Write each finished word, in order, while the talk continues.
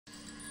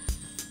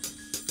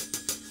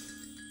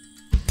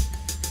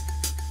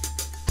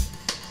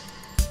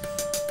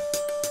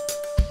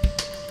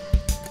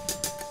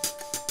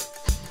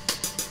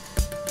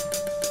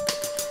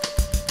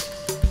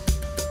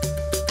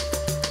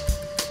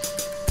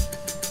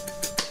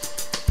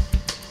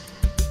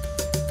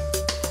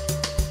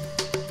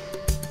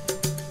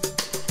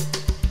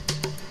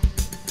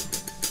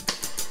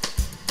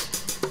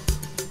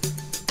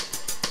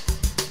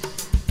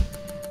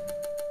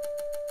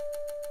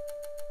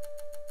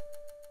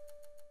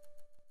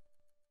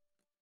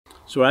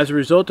So as a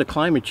result of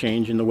climate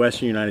change in the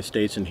western United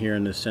States and here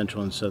in the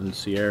central and southern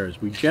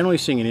Sierras, we're generally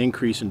seeing an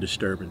increase in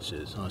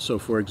disturbances. So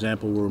for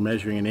example, we're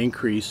measuring an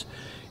increase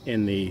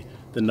in the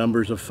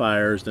numbers of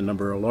fires, the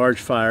number of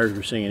large fires.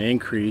 We're seeing an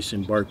increase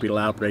in bark beetle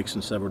outbreaks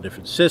in several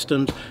different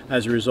systems.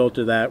 As a result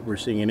of that, we're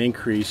seeing an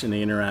increase in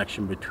the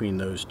interaction between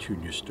those two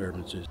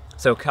disturbances.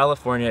 So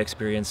California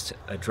experienced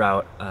a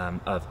drought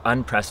of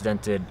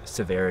unprecedented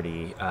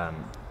severity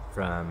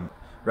from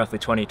roughly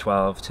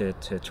 2012 to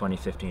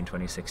 2015,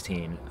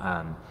 2016.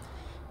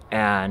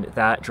 And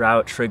that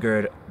drought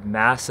triggered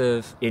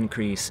massive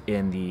increase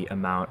in the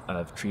amount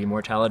of tree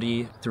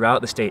mortality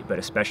throughout the state, but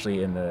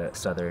especially in the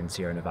southern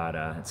Sierra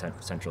Nevada and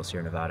central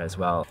Sierra Nevada as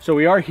well. So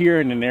we are here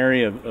in an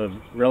area of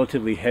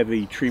relatively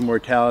heavy tree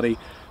mortality,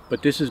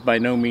 but this is by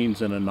no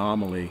means an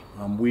anomaly.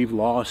 We've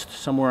lost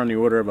somewhere on the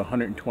order of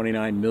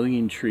 129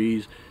 million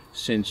trees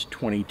since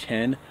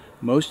 2010,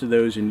 most of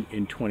those in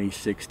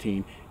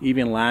 2016.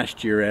 Even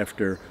last year,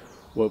 after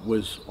what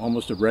was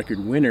almost a record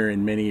winter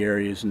in many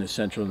areas in the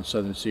central and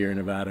southern Sierra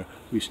Nevada,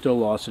 we still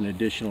lost an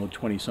additional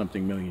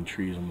 20-something million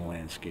trees on the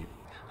landscape.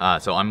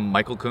 So I'm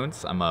Michael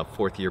Kuntz. I'm a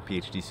fourth-year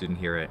PhD student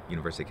here at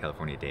University of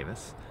California,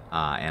 Davis.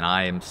 And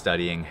I am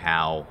studying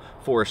how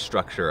forest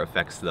structure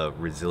affects the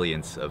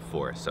resilience of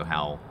forests. So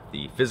how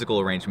the physical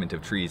arrangement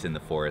of trees in the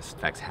forest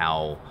affects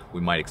how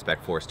we might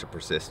expect forests to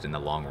persist in the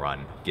long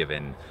run,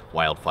 given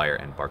wildfire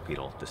and bark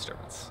beetle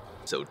disturbance.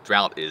 So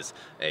drought is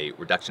a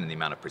reduction in the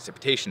amount of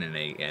precipitation in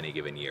any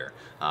given year,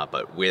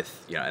 but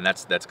with, and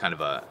that's kind of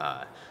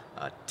a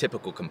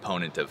typical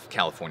component of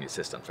California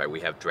systems, right?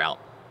 We have drought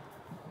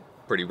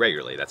pretty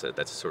regularly. That's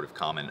a sort of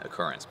common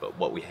occurrence. But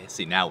what we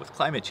see now with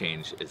climate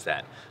change is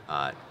that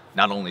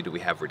not only do we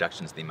have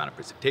reductions in the amount of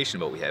precipitation,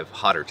 but we have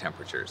hotter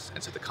temperatures.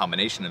 And so the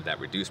combination of that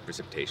reduced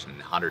precipitation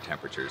and hotter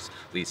temperatures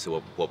leads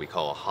to what we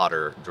call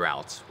hotter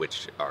droughts,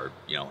 which are,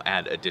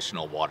 add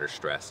additional water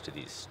stress to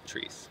these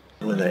trees.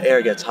 When the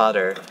air gets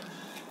hotter,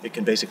 it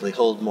can basically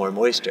hold more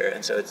moisture,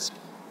 and so it's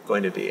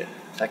going to be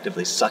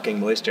effectively sucking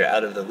moisture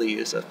out of the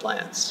leaves of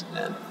plants.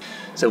 And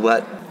so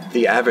what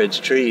the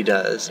average tree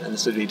does, and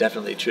this would be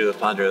definitely true of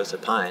Ponderosa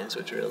pines,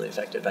 which are really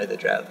affected by the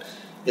drought,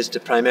 is to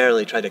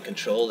primarily try to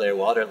control their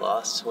water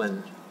loss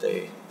when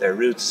their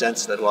roots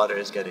sense that water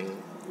is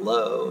getting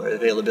low, or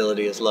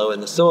availability is low in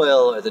the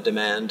soil, or the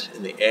demand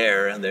in the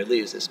air around their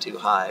leaves is too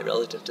high.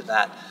 Relative to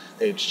that,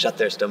 they shut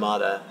their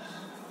stomata,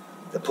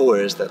 the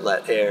pores that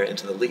let air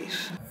into the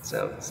leaf.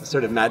 So it's a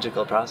sort of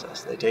magical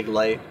process. They take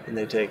light and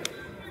they take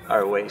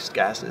our waste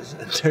gases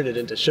and turn it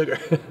into sugar,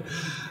 turn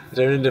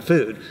it into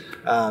food.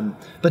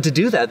 But to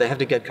do that, they have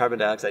to get carbon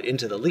dioxide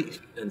into the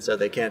leaf. And so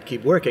they can't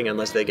keep working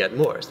unless they get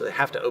more. So they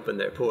have to open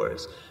their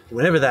pores.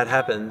 Whenever that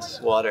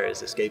happens, water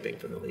is escaping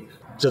from the leaf.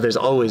 So there's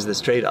always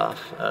this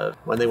trade-off of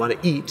when they want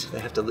to eat, they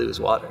have to lose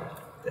water.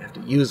 They have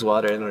to use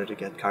water in order to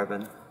get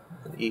carbon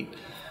and eat.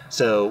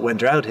 So when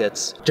drought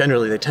hits,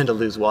 generally they tend to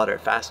lose water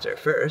faster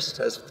first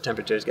as the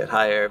temperatures get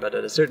higher, but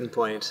at a certain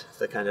point,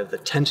 the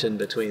tension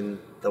between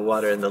the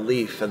water in the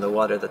leaf and the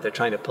water that they're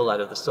trying to pull out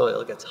of the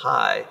soil gets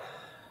high,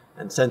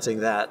 and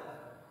sensing that,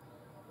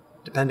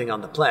 depending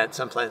on the plant,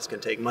 some plants can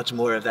take much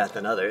more of that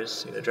than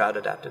others.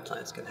 Drought-adapted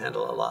plants can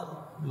handle a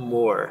lot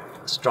more,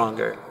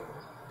 stronger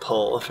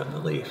pull from the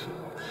leaf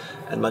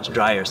and much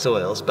drier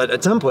soils. But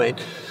at some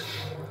point,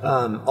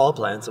 all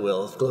plants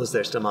will close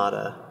their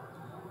stomata.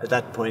 At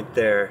that point,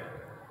 they're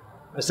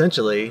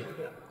essentially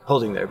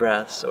holding their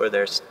breaths, or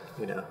they're,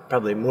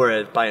 probably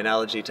more by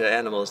analogy to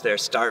animals, they're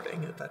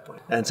starving at that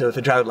point. And so if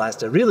a drought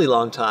lasts a really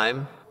long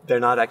time,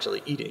 they're not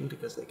actually eating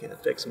because they can't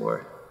fix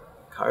more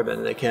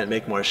carbon, they can't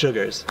make more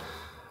sugars.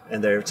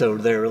 And so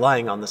they're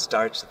relying on the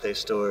starch that they've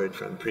stored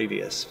from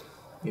previous,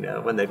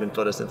 when they've been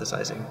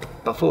photosynthesizing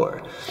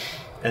before.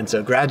 And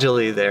so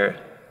gradually their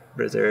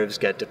reserves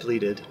get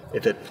depleted.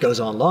 If it goes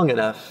on long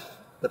enough,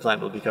 the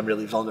plant will become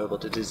really vulnerable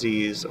to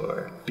disease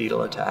or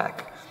beetle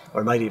attack,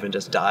 or might even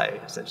just die,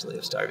 essentially,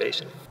 of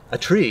starvation. A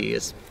tree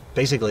is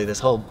basically this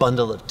whole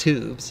bundle of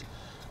tubes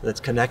that's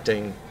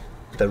connecting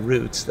the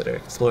roots that are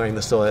exploring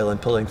the soil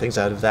and pulling things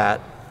out of that,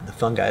 the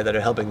fungi that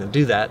are helping them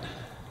do that,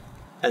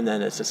 and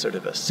then it's a sort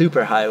of a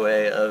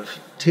superhighway of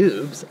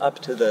tubes up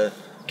to the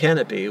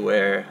canopy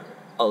where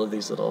all of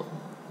these little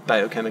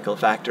biochemical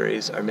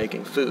factories are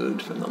making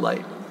food from the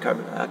light,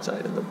 carbon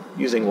dioxide, and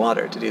using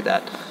water to do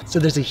that. So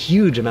there's a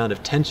huge amount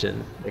of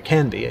tension, there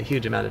can be a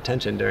huge amount of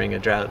tension during a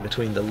drought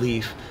between the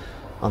leaf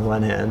on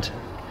one hand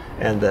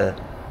and the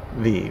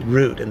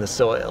root in the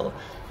soil.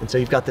 And so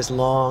you've got this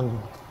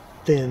long,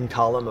 thin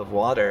column of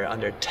water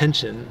under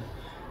tension,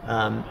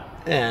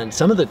 and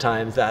some of the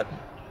times that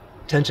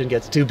tension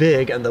gets too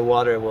big and the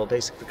water will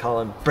basically, the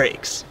column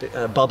breaks,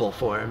 a bubble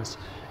forms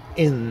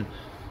in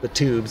the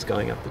tubes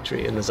going up the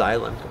tree, and the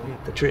xylem going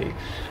up the tree.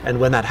 And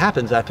when that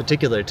happens, that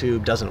particular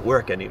tube doesn't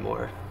work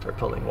anymore for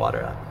pulling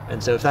water up.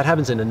 And so if that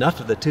happens in enough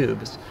of the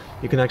tubes,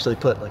 you can actually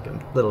put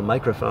little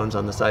microphones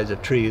on the sides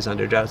of trees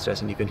under drought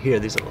stress, and you can hear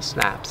these little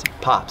snaps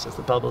and pops as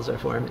the bubbles are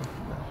forming.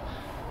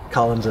 The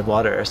columns of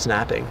water are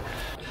snapping.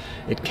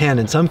 It can,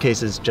 in some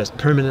cases, just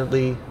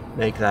permanently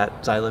make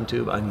that xylem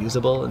tube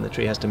unusable, and the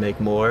tree has to make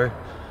more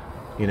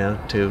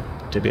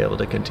to be able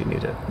to continue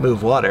to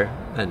move water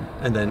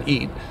and then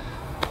eat,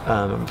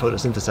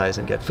 photosynthesize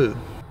and get food.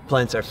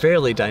 Plants are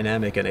fairly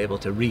dynamic and able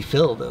to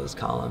refill those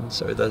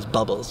columns or those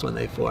bubbles when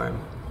they form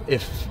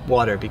if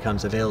water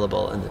becomes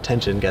available and the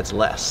tension gets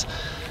less.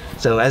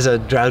 So as a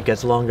drought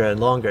gets longer and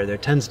longer, there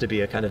tends to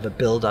be a kind of a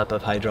buildup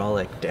of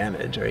hydraulic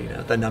damage, or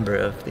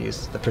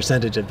the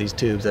percentage of these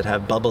tubes that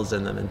have bubbles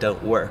in them and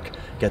don't work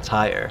gets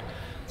higher.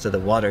 So the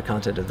water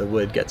content of the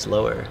wood gets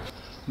lower.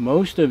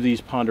 Most of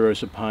these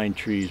Ponderosa pine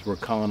trees were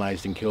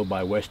colonized and killed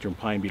by western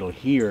pine beetle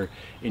here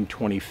in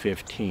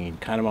 2015,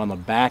 kind of on the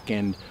back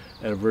end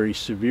of a very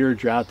severe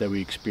drought that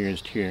we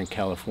experienced here in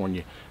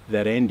California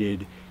that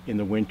ended in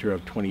the winter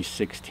of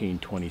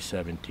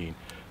 2016-2017.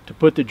 To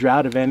put the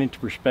drought event into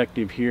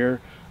perspective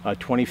here,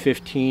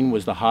 2015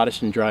 was the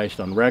hottest and driest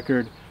on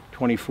record.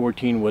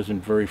 2014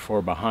 wasn't very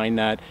far behind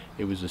that.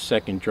 It was the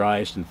second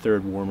driest and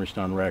third warmest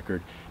on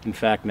record. In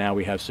fact, now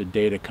we have some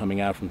data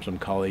coming out from some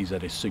colleagues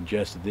that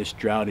suggest that this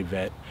drought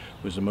event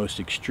was the most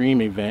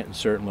extreme event in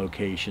certain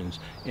locations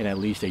in at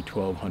least a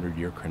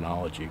 1,200-year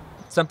chronology.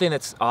 Something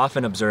that's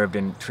often observed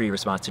in tree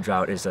response to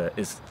drought is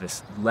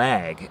this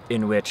lag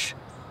in which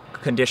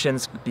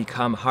conditions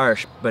become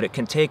harsh, but it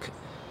can take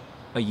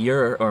a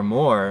year or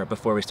more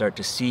before we start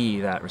to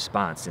see that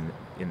response in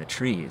the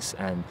trees.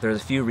 And there's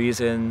a few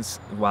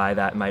reasons why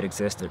that might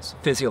exist. There's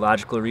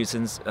physiological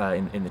reasons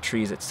in the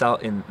trees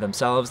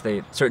themselves.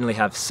 They certainly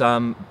have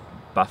some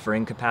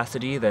buffering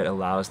capacity that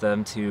allows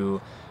them to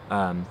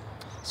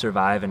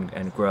survive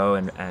and grow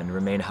and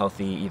remain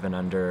healthy even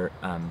under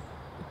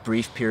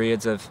brief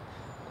periods of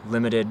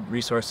limited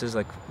resources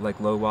like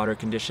low water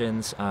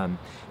conditions.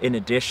 In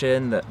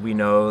addition, that we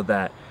know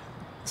that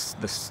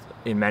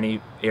in many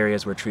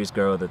areas where trees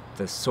grow,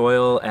 the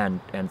soil and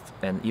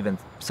even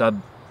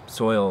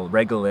subsoil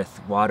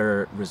regolith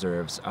water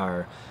reserves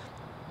are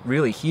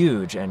really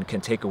huge and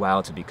can take a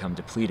while to become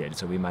depleted.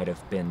 So we might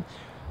have been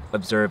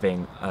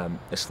observing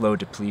a slow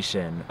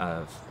depletion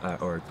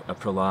or a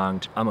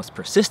prolonged, almost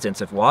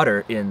persistence of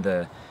water in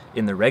the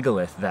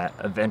regolith that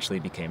eventually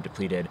became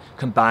depleted,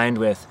 combined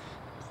with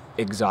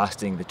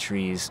exhausting the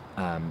trees'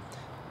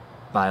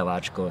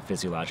 biological and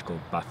physiological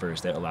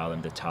buffers that allow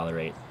them to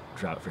tolerate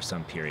drought for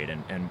some period.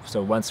 And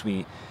so once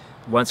we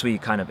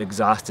kind of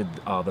exhausted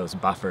all those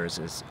buffers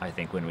is, I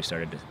think, when we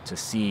started to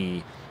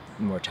see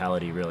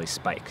mortality really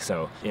spike.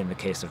 So in the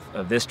case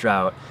of this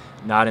drought,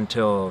 not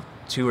until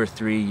 2 or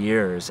 3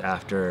 years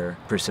after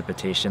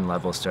precipitation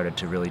levels started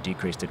to really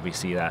decrease did we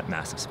see that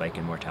massive spike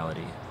in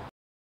mortality.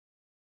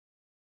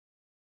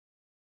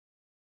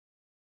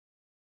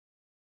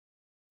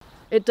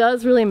 It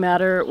does really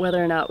matter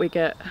whether or not we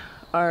get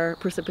our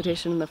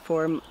precipitation in the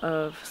form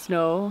of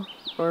snow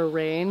or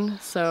rain.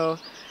 So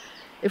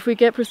if we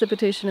get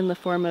precipitation in the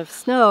form of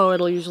snow,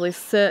 it'll usually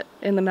sit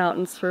in the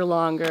mountains for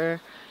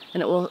longer,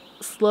 and it will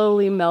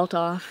slowly melt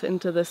off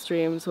into the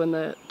streams when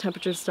the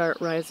temperatures start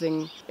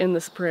rising in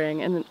the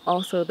spring. And then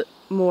also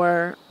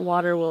more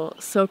water will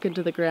soak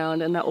into the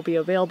ground, and that will be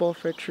available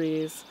for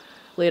trees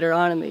later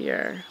on in the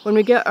year. When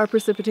we get our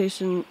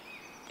precipitation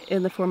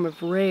in the form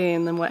of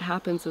rain, then what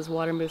happens is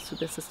water moves through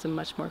the system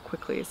much more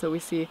quickly. So we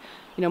see,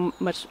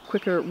 much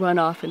quicker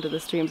runoff into the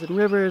streams and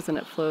rivers, and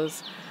it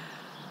flows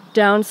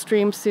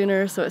downstream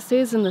sooner. So it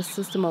stays in the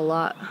system a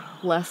lot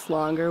less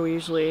longer. We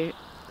usually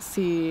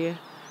see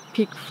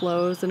peak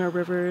flows in our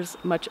rivers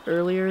much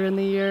earlier in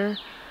the year.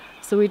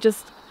 So we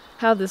just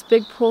have this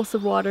big pulse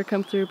of water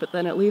come through, but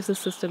then it leaves the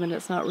system and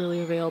it's not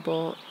really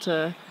available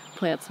to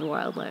plants and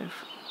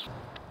wildlife.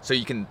 So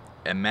you can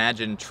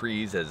imagine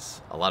trees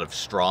as a lot of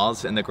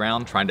straws in the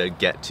ground trying to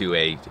get to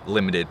a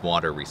limited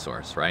water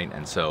resource, right?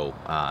 And so,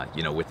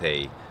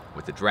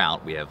 with the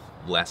drought, we have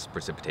less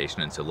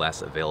precipitation and so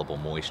less available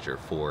moisture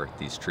for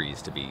these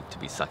trees to be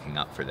sucking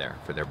up for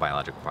their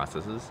biological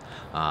processes.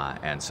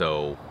 And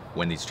so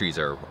when these trees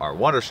are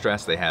water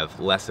stressed, they have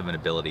less of an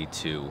ability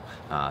to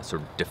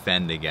sort of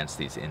defend against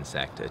these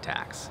insect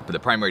attacks. But the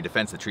primary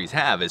defense the trees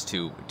have is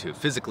to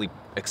physically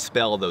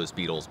expel those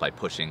beetles by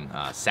pushing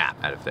sap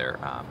out of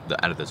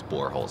out of those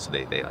boreholes. So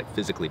they like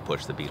physically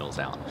push the beetles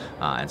out.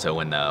 And so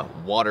when the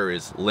water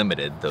is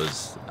limited,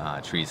 those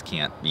trees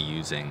can't be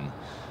using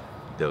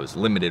those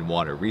limited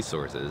water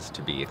resources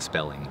to be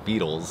expelling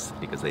beetles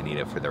because they need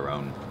it for their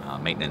own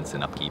maintenance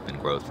and upkeep and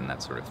growth and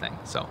that sort of thing.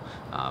 So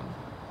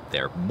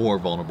they're more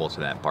vulnerable to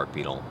that bark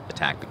beetle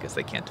attack because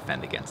they can't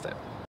defend against it.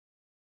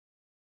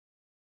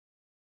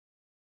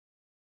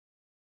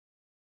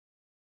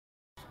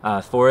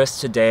 Forests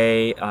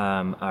today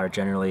are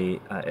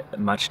generally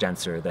much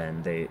denser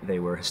than they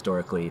were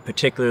historically,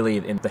 particularly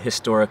in the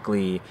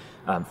historically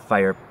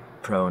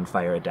fire-prone,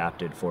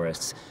 fire-adapted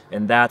forests,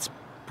 and that's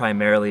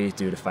primarily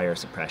due to fire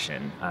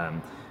suppression.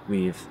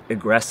 We've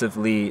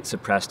aggressively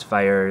suppressed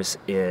fires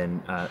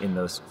in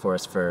those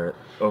forests for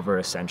over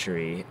a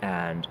century,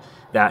 and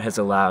that has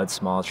allowed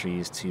small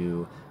trees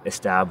to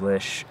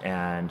establish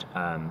and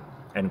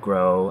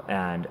grow,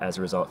 and as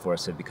a result,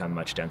 forests have become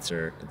much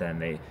denser than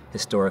they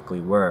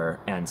historically were.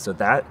 And so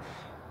that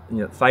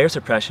fire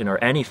suppression or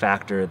any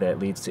factor that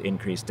leads to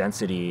increased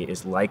density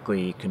is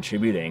likely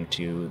contributing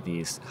to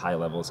these high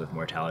levels of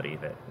mortality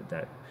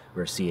that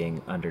we're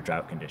seeing under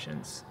drought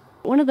conditions.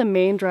 One of the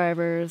main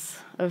drivers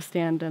of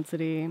stand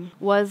density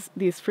was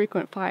these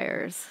frequent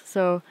fires.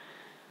 So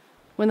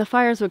when the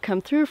fires would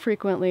come through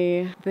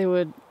frequently, they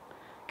would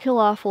kill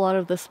off a lot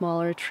of the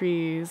smaller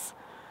trees,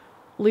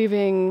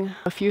 leaving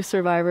a few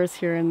survivors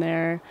here and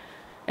there.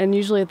 And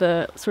usually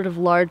the sort of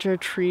larger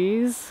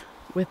trees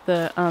with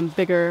the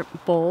bigger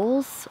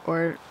boles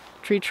or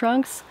tree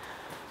trunks,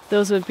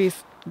 those would be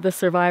the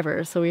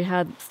survivors. So we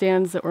had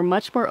stands that were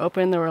much more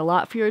open. There were a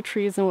lot fewer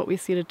trees than what we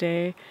see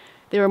today.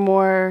 They were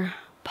more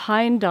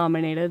pine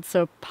dominated.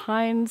 So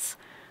pines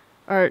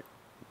are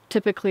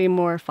typically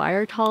more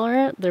fire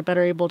tolerant. They're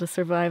better able to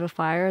survive a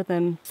fire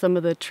than some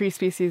of the tree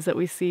species that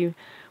we see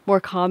more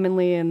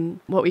commonly in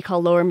what we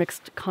call lower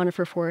mixed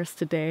conifer forests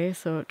today.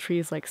 So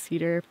trees like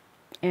cedar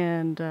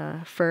and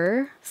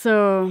fir.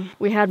 So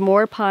we had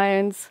more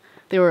pines,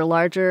 they were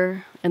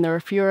larger, and there were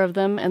fewer of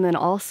them. And then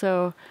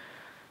also,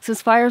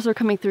 since fires were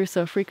coming through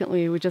so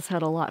frequently, we just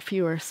had a lot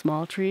fewer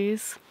small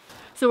trees.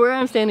 So where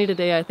I'm standing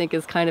today, I think,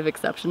 is kind of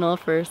exceptional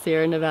for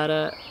Sierra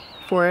Nevada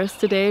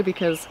forest today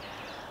because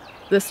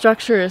the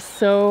structure is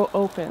so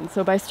open.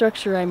 So by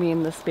structure, I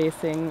mean the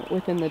spacing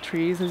within the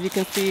trees. As you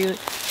can see,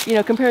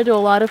 compared to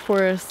a lot of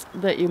forests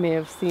that you may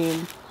have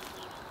seen,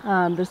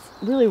 there's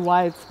really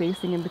wide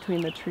spacing in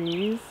between the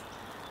trees.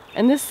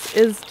 And this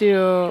is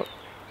due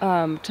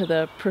to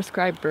the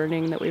prescribed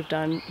burning that we've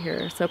done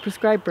here. So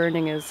prescribed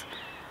burning is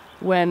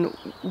when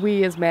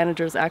we as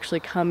managers actually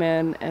come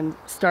in and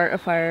start a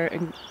fire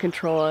and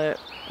control it.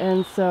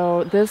 And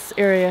so this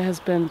area has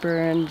been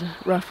burned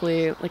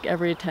roughly like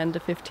every 10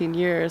 to 15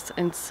 years.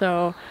 And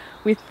so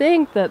we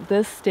think that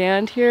this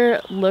stand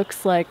here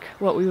looks like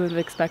what we would have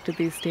expected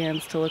these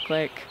stands to look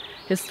like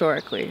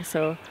historically.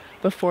 So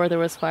before there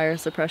was fire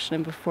suppression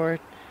and before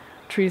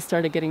trees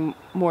started getting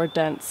more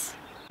dense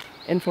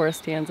in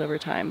forest stands over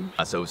time.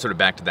 So sort of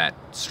back to that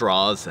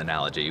straws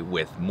analogy,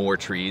 with more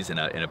trees in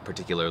a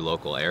particular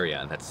local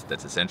area,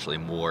 that's essentially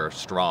more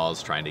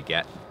straws trying to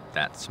get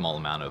that small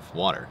amount of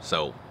water.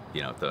 So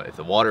if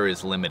the water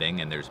is limiting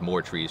and there's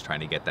more trees trying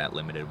to get that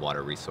limited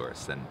water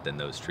resource, then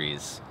those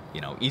trees,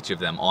 each of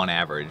them on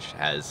average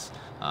has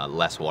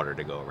less water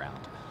to go around.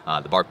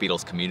 The bark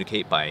beetles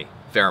communicate by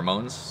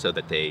pheromones so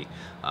that they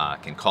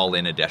can call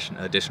in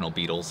additional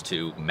beetles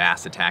to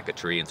mass attack a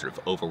tree and sort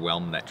of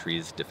overwhelm that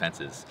tree's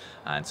defenses.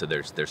 And so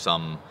there's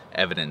some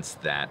evidence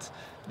that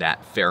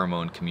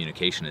pheromone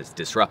communication is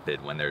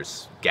disrupted when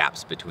there's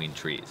gaps between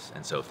trees.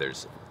 And so if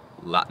there's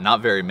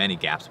not very many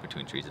gaps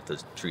between trees, if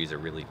those trees are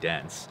really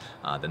dense,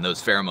 then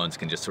those pheromones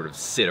can just sort of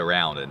sit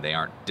around and they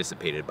aren't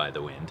dissipated by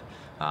the wind.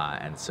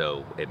 And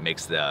so it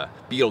makes the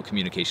beetle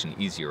communication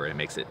easier,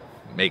 and it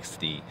makes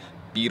the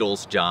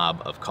beetles'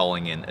 job of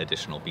calling in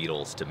additional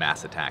beetles to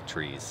mass attack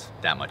trees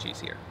that much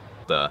easier.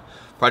 The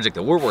project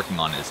that we're working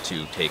on is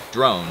to take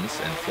drones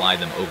and fly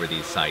them over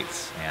these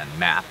sites and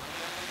map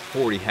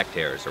 40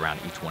 hectares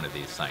around each one of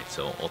these sites.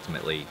 So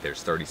ultimately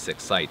there's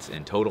 36 sites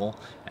in total,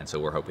 and so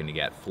we're hoping to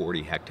get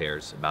 40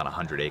 hectares, about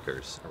 100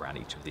 acres around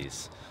each of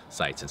these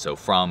sites. And so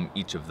from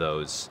each of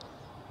those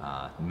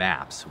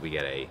maps, we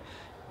get a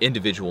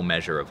individual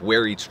measure of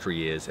where each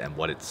tree is and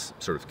what its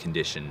sort of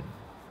condition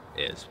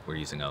is. We're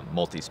using a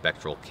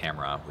multispectral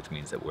camera, which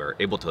means that we're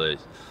able to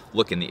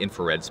look in the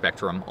infrared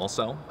spectrum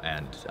also,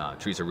 and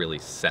trees are really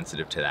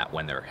sensitive to that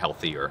when they're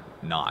healthy or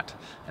not.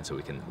 And so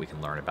we can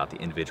learn about the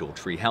individual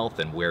tree health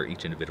and where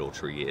each individual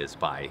tree is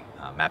by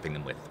mapping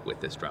them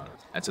with this drone.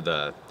 And so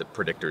the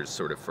predictors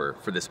sort of for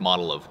this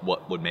model of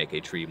what would make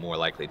a tree more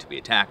likely to be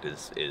attacked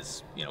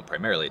is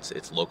primarily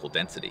its local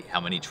density.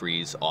 How many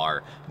trees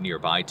are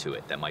nearby to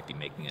it that might be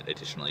making it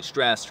additionally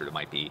stressed, or that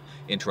might be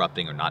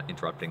interrupting or not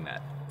interrupting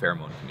that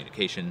pheromone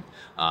communication.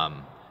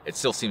 It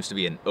still seems to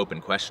be an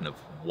open question of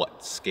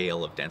what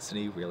scale of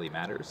density really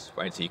matters,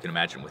 right? So you can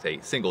imagine with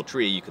a single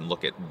tree, you can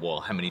look at,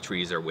 well, how many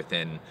trees are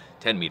within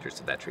 10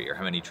 meters of that tree, or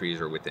how many trees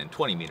are within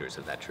 20 meters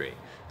of that tree.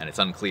 And it's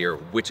unclear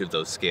which of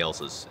those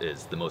scales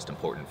is the most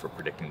important for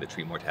predicting the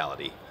tree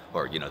mortality,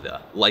 or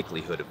the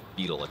likelihood of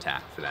beetle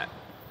attack for that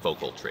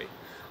focal tree.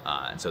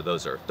 And so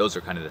those are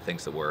kind of the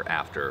things that we're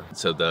after.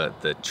 So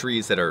the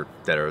trees that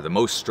are the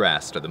most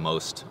stressed are the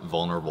most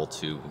vulnerable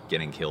to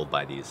getting killed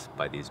by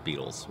these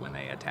beetles when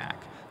they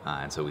attack.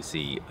 And so we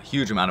see a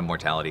huge amount of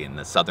mortality in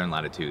the southern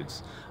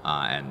latitudes,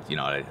 and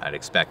I'd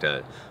expect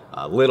a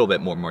little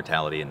bit more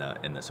mortality in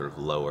the sort of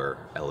lower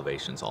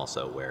elevations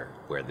also,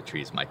 where the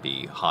trees might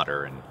be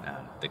hotter and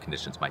the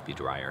conditions might be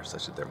drier,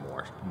 such that they're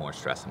more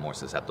stressed and more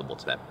susceptible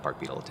to that bark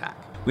beetle attack.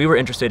 We were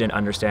interested in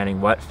understanding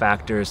what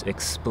factors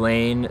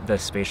explain the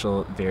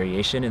spatial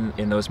variation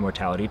in those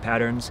mortality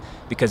patterns,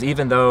 because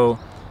even though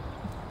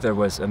there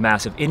was a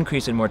massive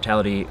increase in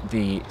mortality,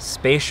 the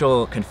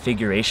spatial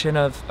configuration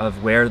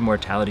of where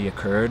mortality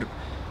occurred,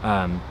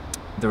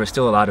 there was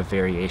still a lot of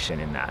variation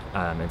in that.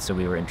 And so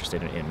we were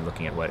interested in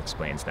looking at what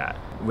explains that,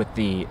 with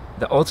the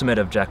ultimate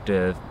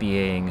objective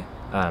being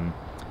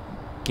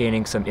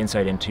gaining some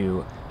insight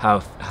into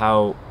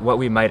what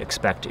we might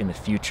expect in the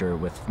future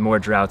with more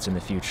droughts in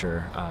the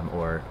future,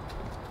 or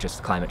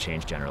just climate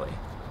change generally.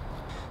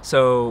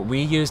 So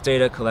we use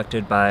data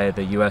collected by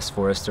the U.S.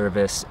 Forest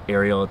Service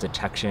Aerial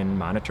Detection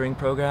Monitoring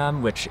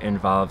Program, which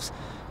involves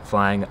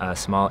flying a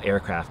small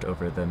aircraft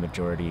over the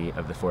majority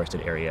of the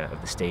forested area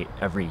of the state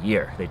every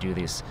year. They do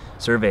these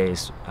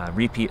surveys,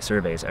 repeat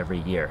surveys every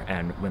year,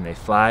 and when they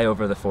fly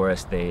over the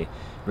forest, they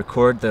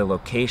record the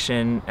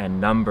location and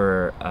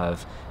number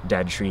of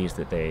dead trees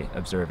that they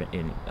observe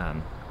in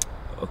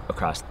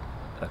across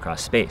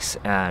space.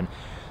 And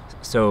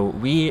so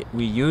we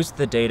used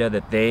the data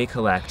that they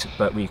collect,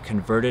 but we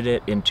converted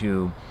it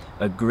into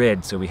a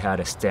grid, so we had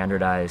a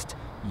standardized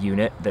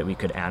unit that we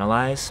could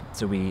analyze.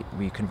 So we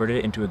converted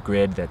it into a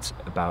grid that's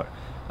about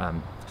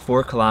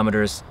 4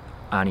 kilometers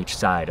on each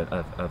side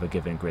of a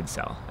given grid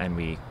cell, and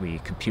we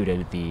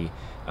computed the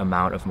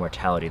amount of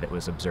mortality that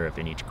was observed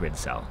in each grid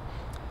cell.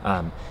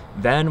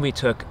 Then we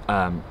took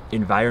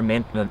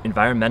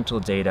environmental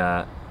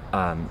data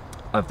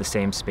of the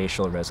same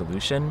spatial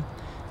resolution,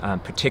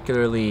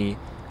 particularly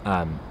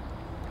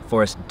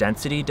forest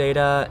density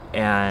data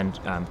and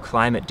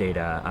climate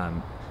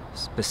data,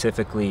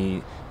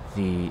 specifically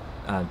the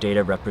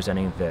data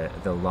representing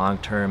the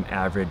long-term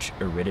average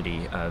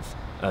aridity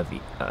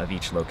of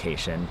each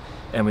location.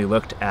 And we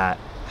looked at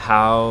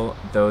how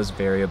those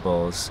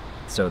variables,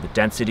 so the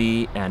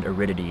density and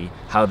aridity,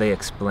 how they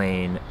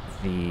explain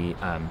the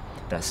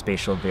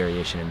spatial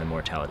variation in the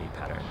mortality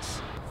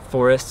patterns.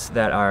 Forests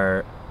that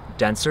are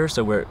denser,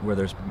 so where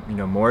there's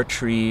more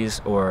trees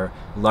or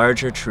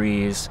larger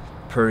trees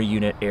per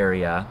unit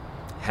area,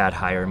 had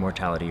higher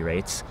mortality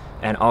rates,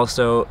 and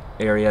also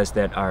areas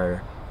that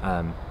are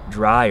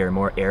drier,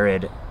 more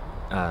arid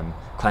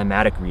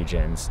climatic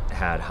regions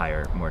had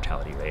higher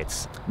mortality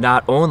rates.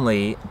 Not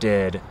only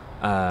did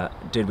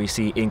we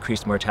see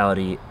increased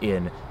mortality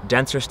in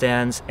denser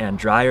stands and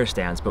drier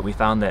stands, but we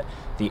found that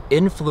the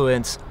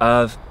influence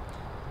of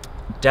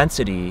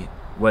density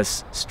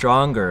was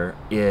stronger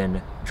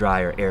in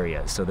drier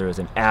areas. So there was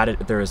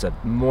a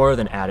more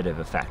than additive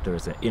effect. There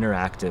was an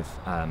interactive,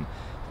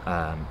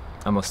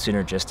 almost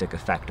synergistic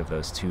effect of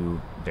those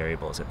two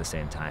variables at the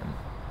same time.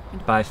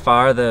 By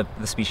far, the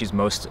species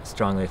most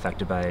strongly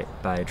affected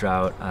by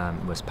drought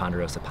was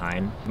Ponderosa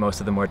pine. Most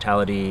of the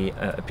mortality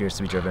appears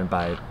to be driven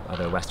by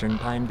the western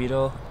pine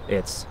beetle.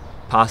 It's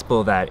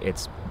possible that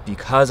it's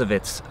because of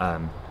its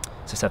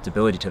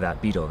susceptibility to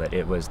that beetle that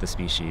it was the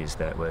species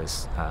that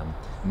was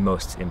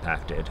most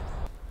impacted.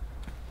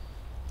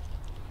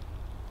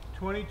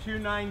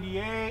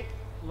 2298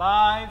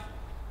 live.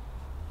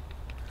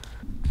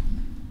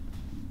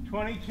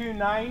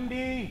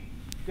 2290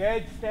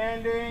 dead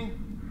standing.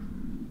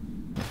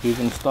 We've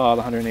installed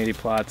 180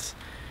 plots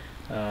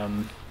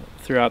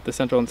throughout the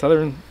central and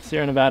southern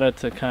Sierra Nevada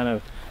to kind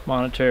of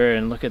monitor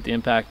and look at the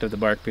impact of the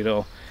bark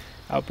beetle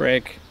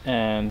outbreak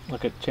and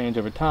look at change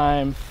over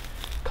time,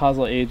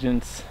 causal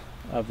agents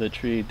of the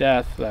tree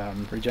death,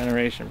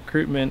 regeneration,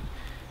 recruitment,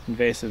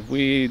 invasive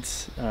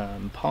weeds,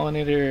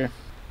 pollinator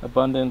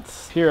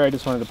abundance. Here I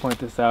just wanted to point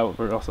this out.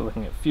 We're also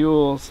looking at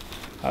fuels.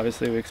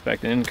 Obviously we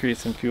expect an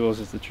increase in fuels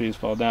as the trees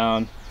fall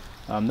down.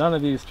 None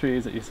of these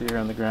trees that you see here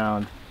on the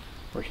ground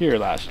were here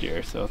last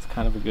year, so it's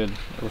kind of a good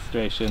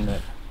illustration that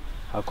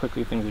how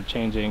quickly things are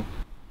changing.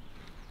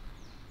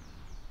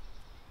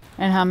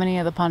 And how many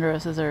of the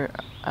ponderosas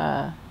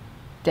are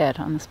dead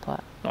on this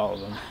plot? All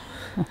of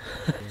them.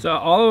 So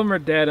all of them are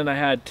dead, and I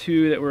had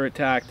 2 that were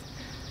attacked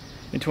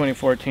in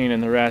 2014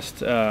 and the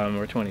rest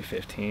were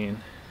 2015.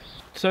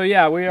 So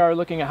yeah, we are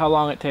looking at how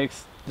long it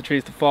takes the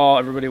trees to fall.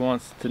 Everybody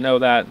wants to know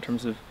that in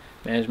terms of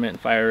management and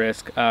fire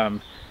risk.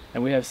 And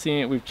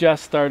we've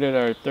just started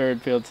our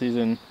 3rd field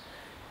season,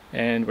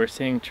 and we're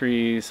seeing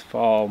trees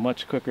fall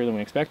much quicker than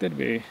we expected.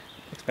 We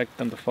expect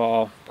them to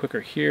fall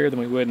quicker here than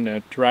we would in a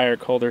drier,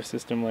 colder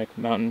system like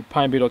mountain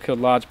pine beetle killed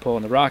lodgepole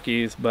in the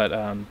Rockies, but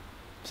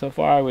so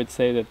far I would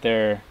say that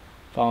they're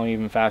falling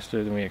even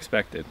faster than we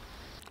expected.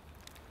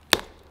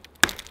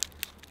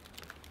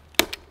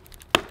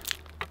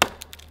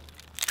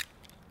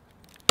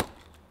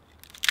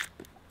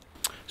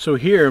 So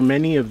here,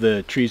 many of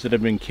the trees that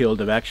have been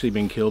killed have actually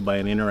been killed by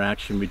an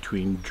interaction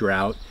between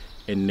drought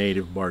and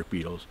native bark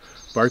beetles.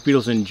 Bark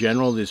beetles in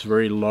general, this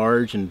very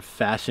large and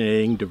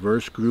fascinating,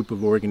 diverse group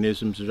of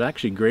organisms, there's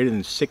actually greater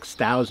than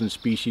 6,000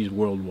 species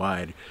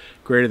worldwide,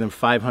 greater than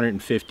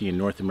 550 in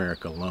North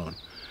America alone.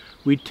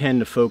 We tend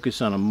to focus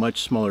on a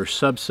much smaller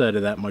subset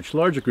of that much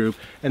larger group,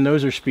 and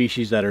those are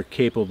species that are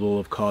capable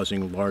of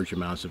causing large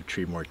amounts of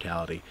tree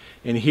mortality.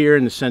 And here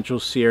in the central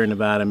Sierra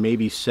Nevada,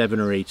 maybe 7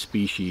 or 8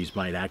 species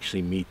might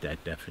actually meet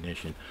that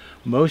definition.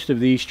 Most of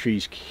these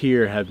trees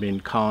here have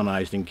been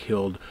colonized and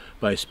killed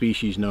by a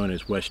species known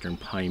as western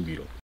pine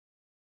beetle.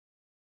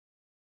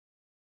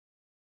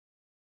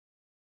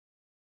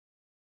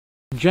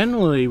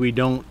 Generally, we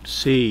don't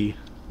see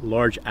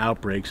large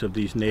outbreaks of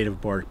these native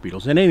bark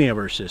beetles in any of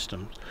our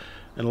systems.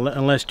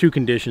 unless two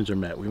conditions are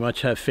met. We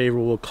must have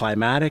favorable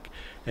climatic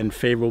and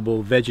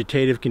favorable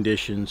vegetative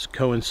conditions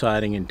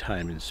coinciding in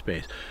time and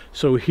space.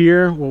 So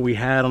here, what we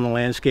had on the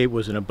landscape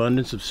was an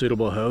abundance of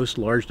suitable hosts,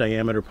 large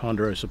diameter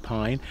Ponderosa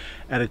pine,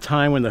 at a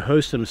time when the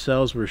hosts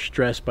themselves were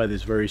stressed by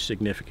this very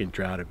significant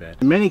drought event.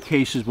 In many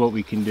cases, what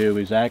we can do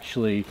is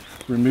actually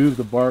remove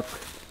the bark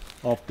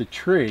off the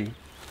tree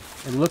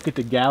and look at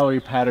the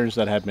gallery patterns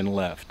that have been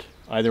left,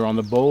 either on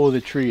the bole of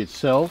the tree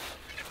itself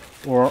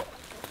or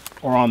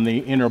on the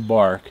inner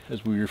bark,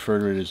 as we refer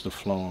to it as the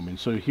phloem. And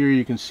so here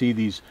you can see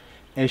these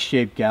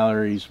S-shaped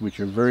galleries, which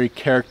are very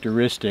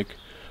characteristic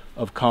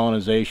of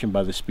colonization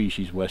by the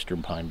species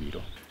western pine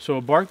beetle. So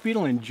a bark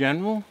beetle in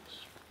general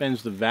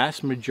spends the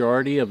vast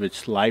majority of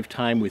its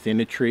lifetime within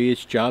a tree.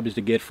 Its job is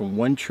to get from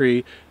one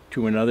tree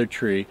to another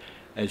tree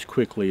as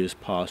quickly as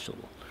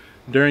possible.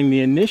 During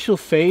the initial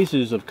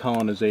phases of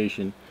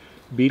colonization,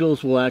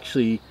 beetles will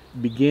actually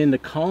begin to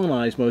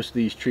colonize most of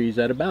these trees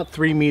at about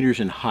 3 meters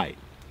in height.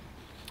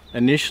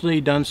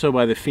 Initially done so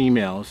by the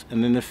females,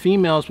 and then the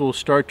females will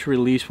start to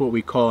release what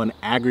we call an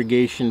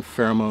aggregation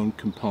pheromone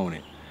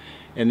component.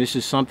 And this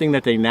is something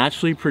that they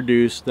naturally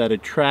produce that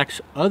attracts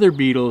other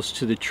beetles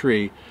to the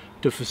tree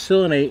to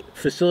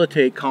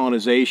facilitate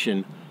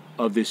colonization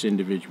of this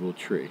individual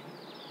tree.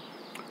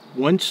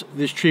 Once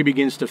this tree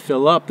begins to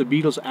fill up, the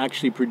beetles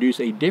actually produce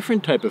a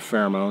different type of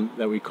pheromone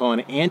that we call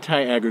an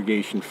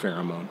anti-aggregation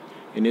pheromone.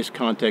 In this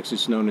context,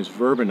 it's known as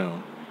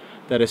verbenone,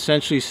 that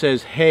essentially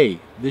says, hey,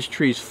 this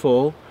tree's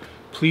full,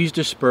 please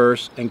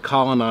disperse and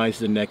colonize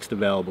the next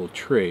available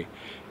tree.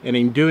 And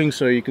in doing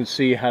so, you can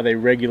see how they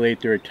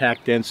regulate their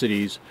attack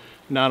densities,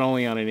 not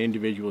only on an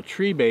individual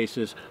tree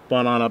basis,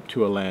 but on up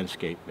to a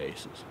landscape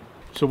basis.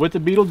 So what the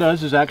beetle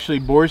does is actually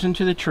bores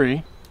into the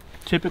tree,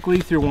 typically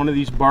through one of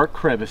these bark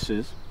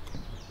crevices,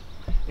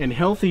 and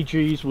healthy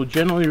trees will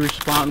generally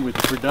respond with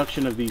the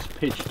production of these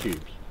pitch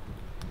tubes.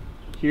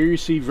 Here you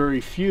see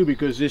very few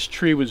because this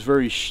tree was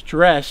very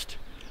stressed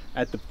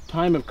at the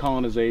time of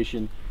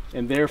colonization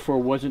and therefore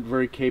wasn't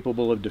very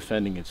capable of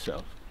defending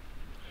itself.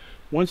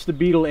 Once the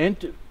beetle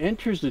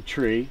enters the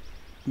tree,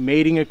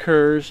 mating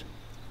occurs,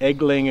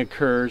 egg laying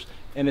occurs,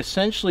 and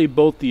essentially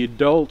both the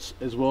adults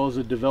as well as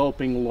the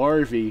developing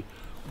larvae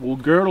will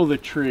girdle the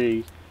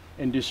tree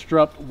and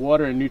disrupt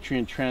water and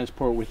nutrient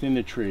transport within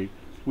the tree,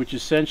 which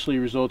essentially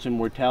results in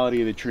mortality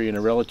of the tree in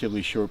a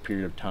relatively short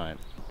period of time.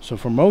 So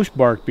for most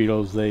bark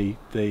beetles, they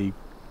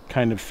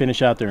kind of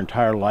finish out their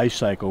entire life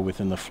cycle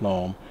within the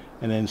phloem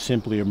and then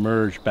simply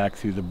emerge back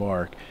through the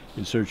bark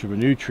in search of a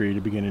new tree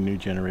to begin a new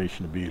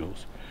generation of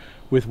beetles.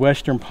 With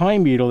western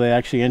pine beetle, they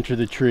actually enter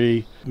the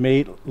tree,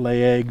 mate,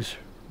 lay eggs,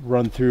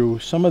 run through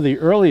some of the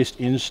earliest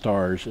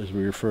instars, as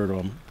we refer to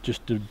them,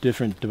 just the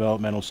different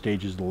developmental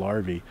stages of the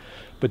larvae.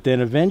 But then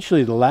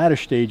eventually the latter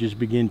stages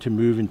begin to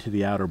move into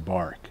the outer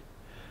bark,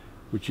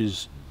 which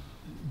is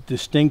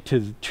distinct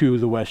to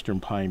the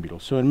western pine beetle.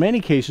 So in many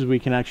cases, we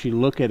can actually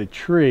look at a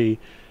tree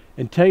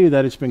and tell you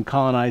that it's been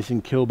colonized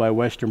and killed by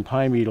western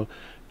pine beetle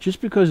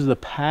just because of the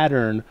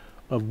pattern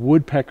of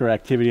woodpecker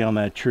activity on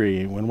that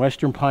tree. When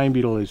western pine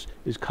beetle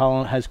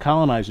has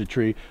colonized a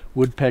tree,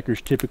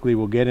 woodpeckers typically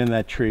will get in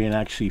that tree and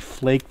actually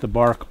flake the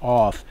bark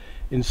off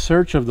in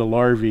search of the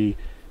larvae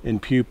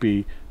and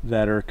pupae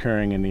that are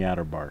occurring in the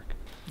outer bark.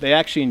 They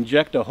actually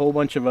inject a whole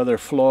bunch of other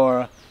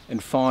flora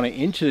and fauna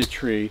into the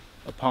tree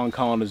upon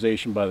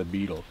colonization by the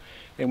beetle.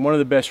 And one of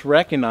the best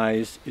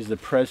recognized is the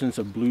presence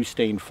of blue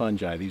stain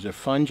fungi. These are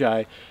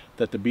fungi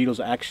that the beetles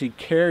actually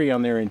carry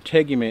on their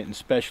integument and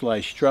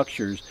specialized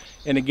structures,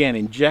 and again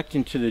inject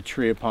into the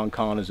tree upon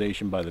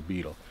colonization by the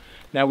beetle.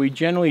 Now, we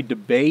generally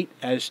debate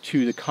as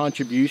to the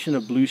contribution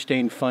of blue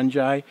stain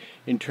fungi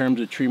in terms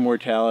of tree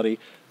mortality,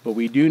 but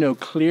we do know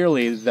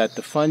clearly that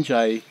the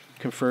fungi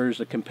confers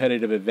a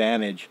competitive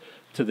advantage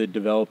to the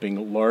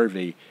developing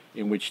larvae,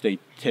 in which they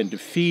tend to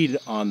feed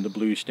on the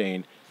blue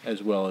stain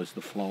as well as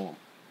the phloem.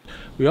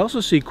 We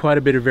also see quite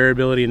a bit of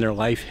variability in their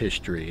life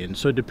history, and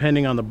so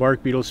depending on the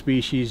bark beetle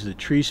species, the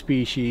tree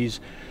species,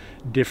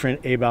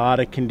 different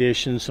abiotic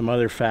conditions, some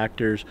other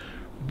factors,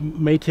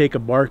 may take a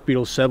bark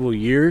beetle several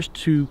years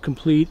to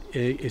complete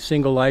a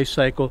single life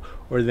cycle,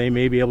 or they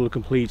may be able to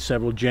complete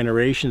several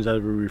generations,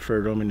 as we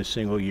refer to them, in a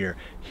single year.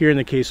 Here in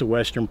the case of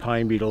western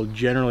pine beetle,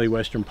 generally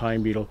western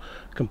pine beetle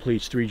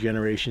completes 3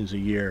 generations a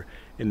year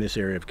in this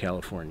area of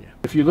California.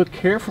 If you look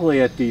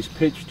carefully at these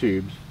pitch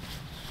tubes,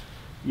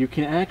 you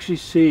can actually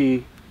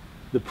see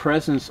the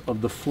presence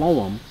of the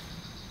phloem,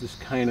 this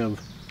kind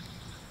of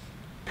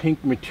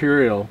pink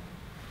material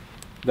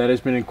that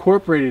has been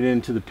incorporated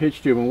into the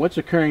pitch tube. And what's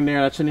occurring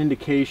there, that's an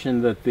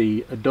indication that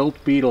the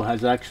adult beetle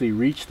has actually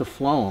reached the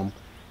phloem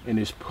and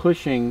is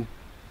pushing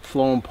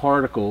phloem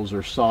particles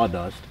or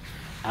sawdust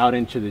out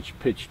into the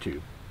pitch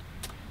tube.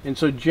 And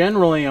so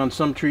generally on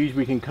some trees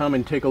we can come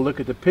and take a look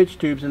at the pitch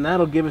tubes, and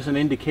that'll give us an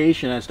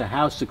indication as to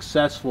how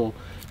successful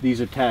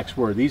these attacks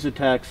were. These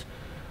attacks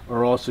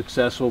are all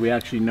successful. We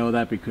actually know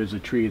that because the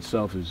tree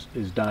itself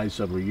is died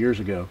several years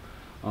ago.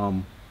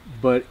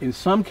 But in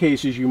some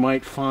cases you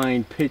might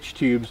find pitch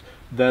tubes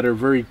that are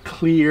very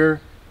clear,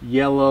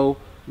 yellow,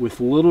 with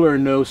little or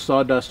no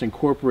sawdust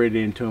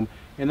incorporated into them,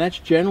 and that's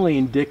generally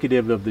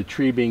indicative of the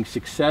tree being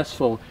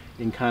successful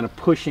in kind of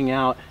pushing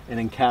out and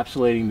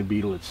encapsulating the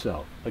beetle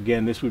itself.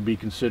 Again, this would be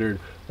considered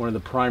one of the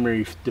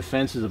primary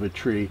defenses of a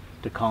tree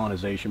to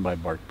colonization by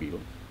bark beetle.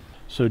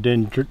 So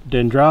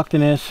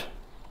Dendroctonus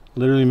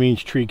literally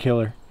means tree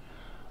killer,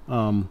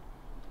 and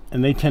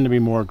they tend to be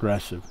more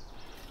aggressive.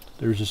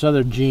 There's this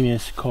other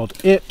genus called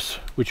Ips,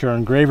 which are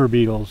engraver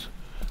beetles,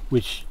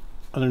 which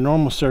under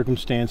normal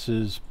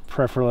circumstances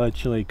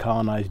preferentially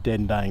colonize dead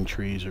and dying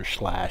trees or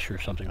slash or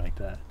something like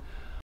that.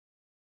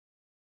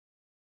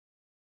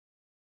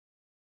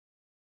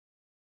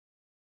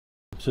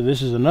 So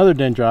this is another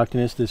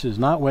Dendroctonus. This is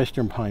not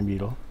western pine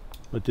beetle,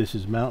 but this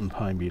is mountain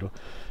pine beetle.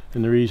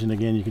 And the reason,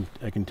 again,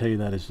 I can tell you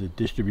that is the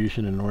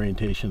distribution and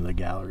orientation of the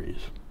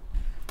galleries.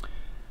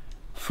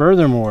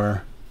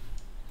 Furthermore,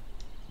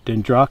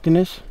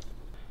 Dendroctonus,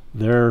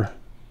 their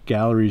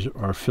galleries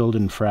are filled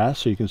in frass,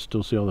 so you can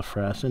still see all the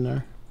frass in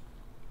there.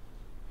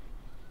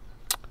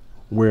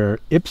 Where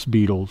Ips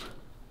beetles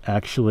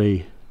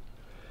actually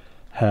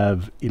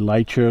have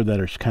elytra that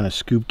are kind of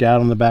scooped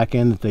out on the back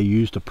end that they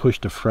use to push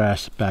the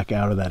frass back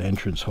out of that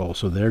entrance hole,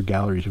 so their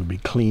galleries would be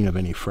clean of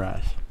any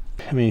frass.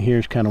 I mean,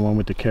 here's kind of one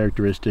with the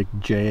characteristic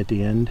J at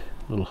the end,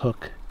 little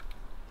hook.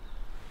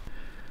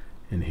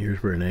 And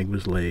here's where an egg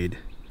was laid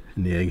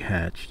and the egg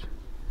hatched.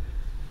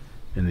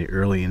 In the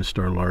early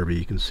instar larvae,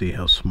 you can see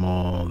how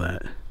small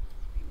that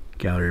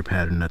gallery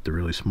pattern that the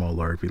really small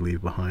larvae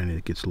leave behind.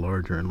 It gets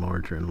larger and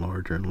larger and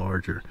larger and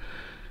larger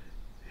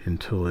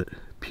until it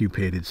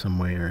pupated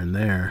somewhere in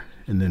there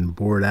and then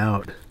bored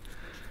out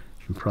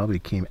and probably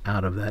came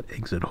out of that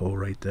exit hole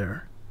right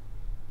there.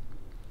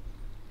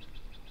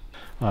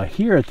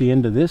 Here at the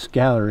end of this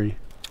gallery,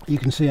 you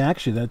can see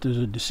actually that there's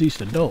a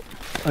deceased adult.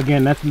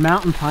 Again, that's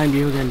mountain pine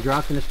beetle,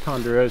 Dendroctonus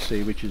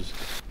ponderosa, which is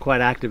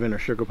quite active in our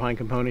sugar pine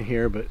component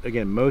here, but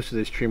again, most of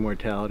this tree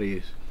mortality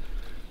is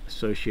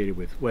associated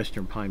with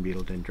western pine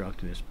beetle,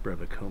 Dendroctonus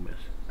brevicomis.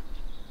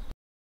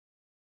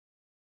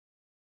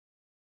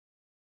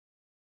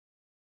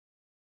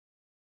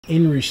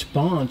 In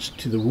response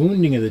to the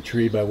wounding of the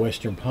tree by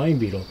western pine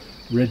beetle,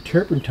 red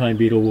turpentine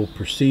beetle will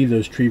perceive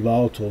those tree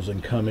volatiles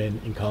and come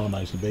in and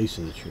colonize the base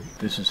of the tree.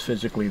 This is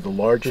physically the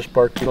largest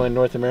bark beetle in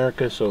North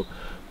America, so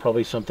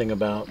probably something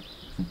about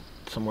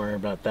somewhere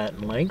about that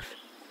in length.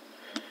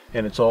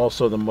 And it's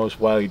also the most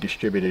widely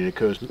distributed.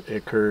 It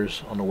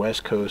occurs on the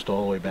west coast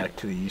all the way back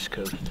to the east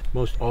coast.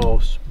 Most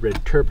all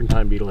red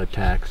turpentine beetle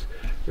attacks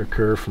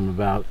occur from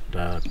about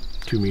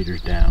 2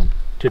 meters down.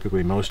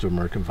 Typically most of them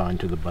are confined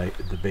to the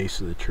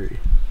base of the tree.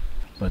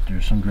 But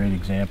there's some great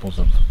examples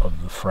of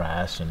the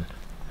frass, and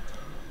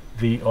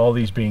all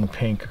these being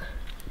pink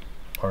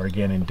are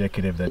again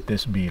indicative that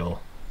this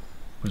beetle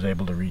was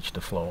able to reach the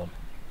phloem.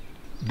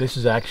 This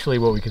is actually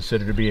what we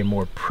consider to be a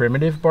more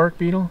primitive bark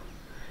beetle,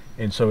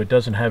 and so it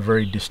doesn't have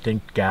very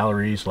distinct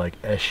galleries like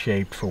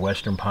S-shaped for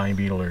western pine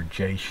beetle or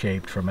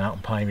J-shaped for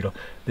mountain pine beetle.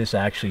 This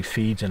actually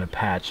feeds in a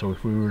patch, so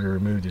if we were to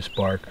remove this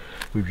bark,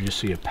 we would just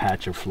see a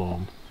patch of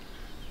phloem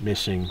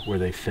missing where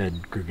they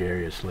fed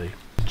gregariously.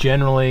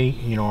 Generally,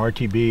 you know,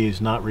 RTB is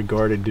not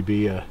regarded to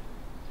be a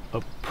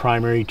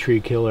primary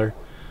tree killer.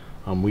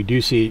 We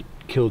do see it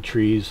kill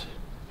trees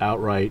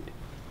outright,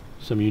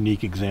 some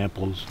unique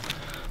examples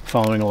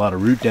following a lot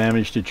of root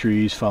damage to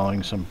trees,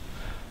 following some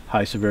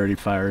high severity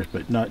fires,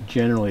 but not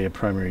generally a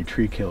primary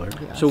tree killer.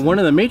 So one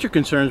of the major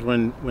concerns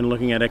when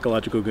looking at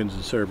ecological goods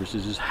and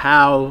services is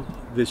how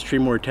this tree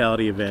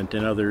mortality event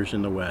and others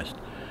in the West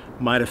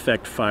might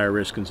affect fire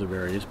risk and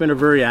severity. It's been a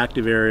very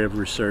active area of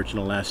research in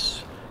the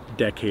last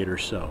decade or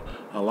so.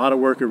 A lot of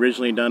work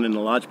originally done in the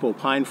lodgepole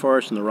pine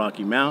forest in the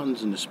Rocky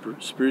Mountains and the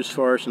spruce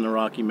forest in the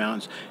Rocky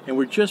Mountains, and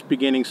we're just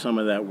beginning some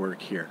of that work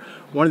here.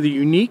 One of the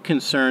unique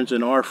concerns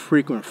in our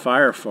frequent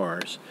fire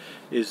forests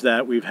is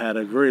that we've had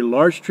a very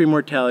large tree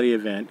mortality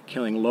event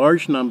killing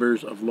large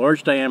numbers of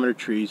large diameter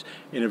trees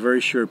in a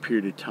very short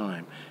period of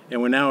time.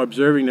 And we're now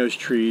observing those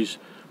trees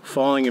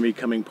falling and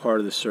becoming part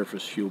of the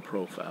surface fuel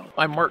profile.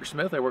 I'm Mark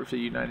Smith. I work for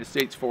the United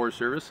States Forest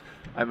Service.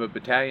 I'm a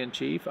battalion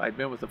chief. I've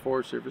been with the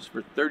Forest Service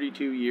for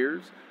 32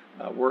 years.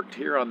 Worked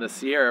here on the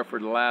Sierra for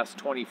the last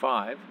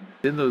 25.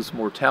 In those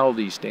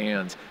mortality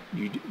stands,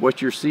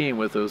 what you're seeing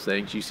with those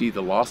things, you see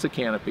the loss of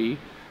canopy,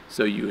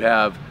 so you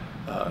have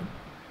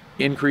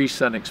increased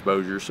sun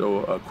exposure,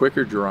 so a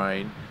quicker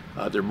drying.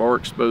 They're more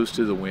exposed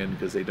to the wind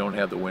because they don't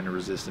have the wind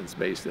resistance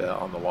based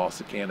on the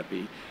loss of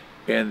canopy.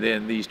 And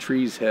then these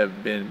trees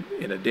have been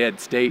in a dead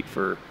state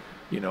for,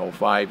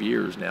 5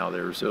 years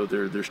now. So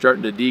they're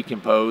starting to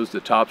decompose.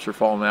 The tops are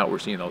falling out. We're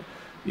seeing,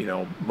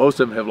 most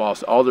of them have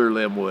lost all their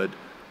limb wood,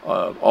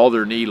 all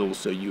their needles.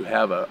 So you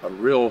have a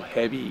real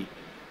heavy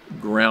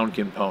ground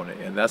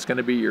component, and that's going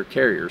to be your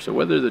carrier. So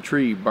whether the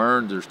tree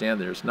burns or stands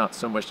there, it's not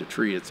so much the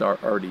tree; it's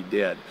already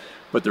dead.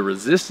 But the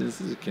resistance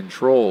to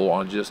control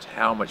on just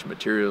how much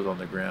material is on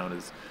the ground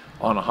is,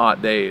 on a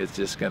hot day, it's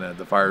just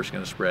the fire's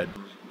gonna spread.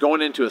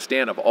 Going into a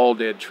stand of all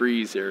dead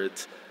trees there,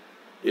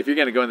 if you're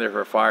gonna go in there for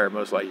a fire,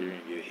 most likely you're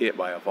gonna get hit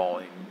by a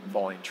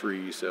falling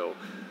tree. So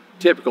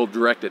typical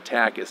direct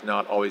attack is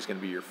not always going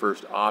to be your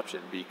first option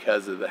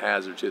because of the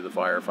hazard to the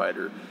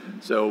firefighter.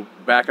 So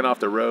backing off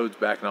the roads,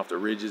 backing off the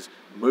ridges,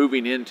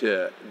 moving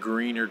into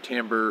greener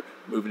timber,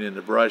 moving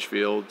into brush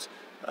fields,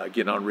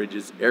 getting on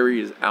ridges,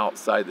 areas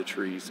outside the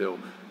tree. So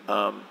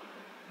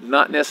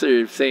not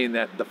necessarily saying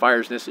that the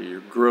fire's necessarily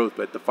your growth,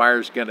 but the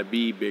fire's going to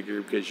be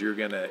bigger because you're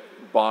going to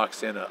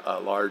box in a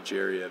large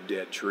area of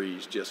dead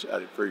trees just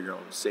for your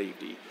own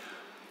safety.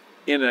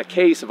 In a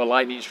case of a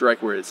lightning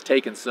strike where it's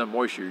taken some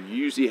moisture, you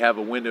usually have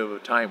a window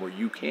of time where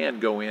you can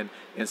go in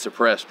and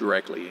suppress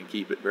directly and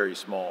keep it very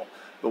small.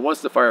 But once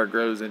the fire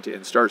grows into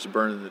and starts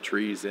burning the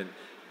trees, then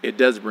it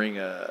does bring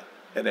an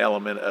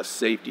element of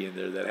safety in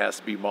there that has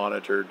to be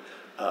monitored.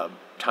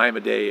 Time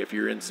of day, if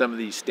you're in some of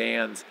these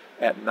stands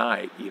at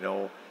night, you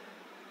know,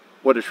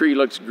 what a tree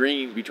looks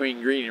green,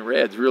 between green and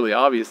red, is really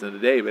obvious in the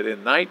day, but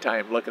in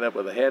nighttime, looking up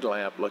with a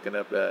headlamp, looking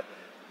up,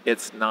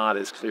 it's not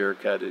as clear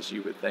cut as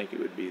you would think it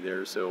would be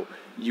there. So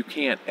you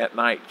can't, at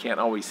night, can't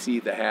always see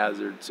the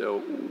hazard. So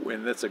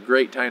when it's a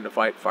great time to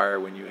fight fire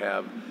when you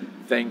have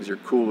things are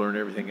cooler and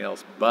everything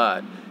else,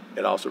 but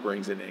it also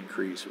brings in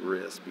increased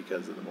risk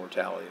because of the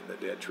mortality and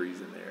the dead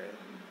trees in the area.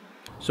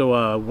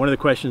 So one of the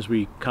questions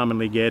we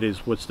commonly get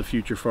is, what's the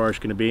future forest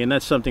going to be? And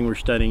that's something we're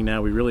studying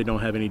now. We really don't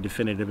have any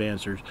definitive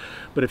answers.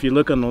 But if you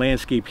look on the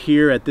landscape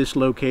here at this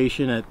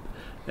location,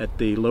 at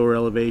the lower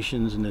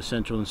elevations in the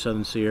central and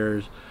southern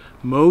Sierras,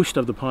 most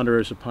of the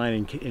Ponderosa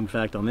pine, in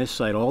fact on this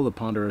site, all the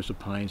Ponderosa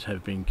pines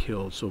have been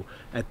killed. So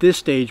at this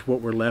stage, what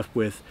we're left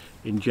with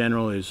in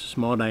general is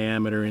small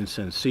diameter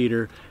incense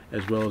cedar,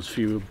 as well as a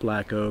few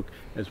black oak,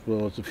 as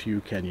well as a few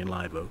Kenyan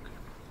live oak.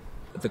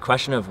 The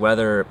question of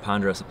whether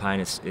Ponderosa pine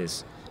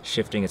is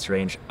shifting its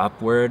range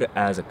upward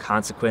as a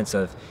consequence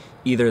of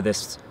either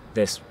this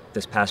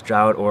past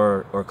drought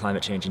or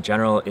climate change in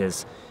general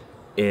is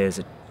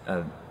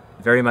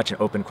very much an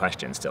open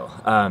question still.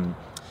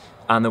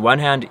 On the one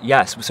hand,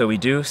 yes, so we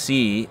do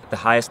see the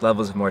highest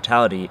levels of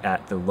mortality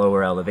at the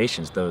lower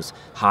elevations, those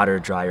hotter,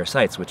 drier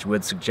sites, which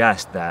would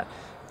suggest that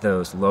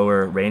those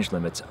lower range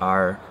limits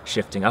are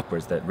shifting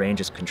upwards, that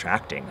range is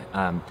contracting.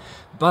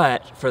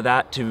 But for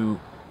that to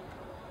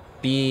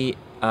be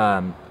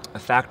a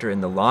factor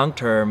in the long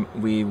term,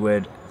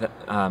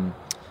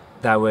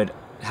 that would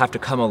have to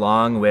come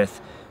along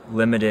with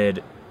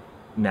limited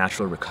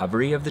natural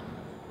recovery of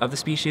the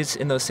species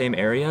in those same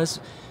areas.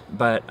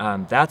 But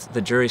that's,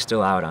 the jury's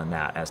still out on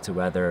that as to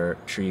whether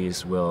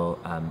trees will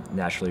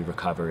naturally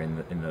recover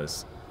in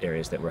those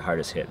areas that were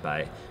hardest hit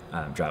by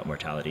drought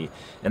mortality.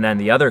 And then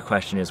the other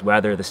question is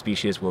whether the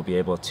species will be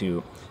able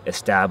to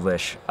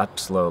establish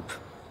upslope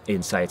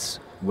in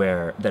sites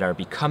that are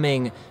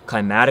becoming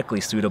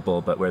climatically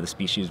suitable, but where the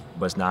species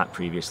was not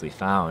previously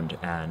found.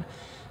 And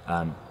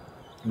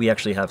we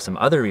actually have some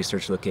other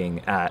research looking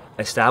at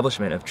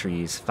establishment of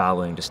trees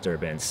following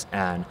disturbance,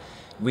 and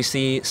we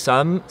see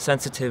some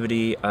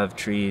sensitivity of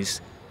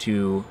trees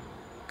to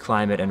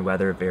climate and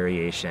weather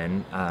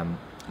variation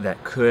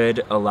that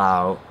could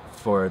allow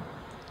for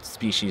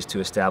species to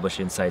establish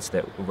in sites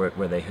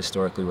where they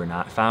historically were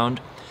not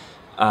found.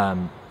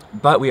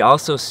 But we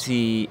also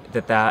see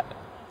that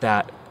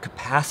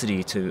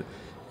capacity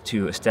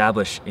to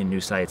establish in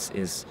new sites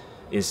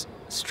is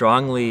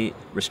strongly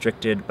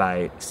restricted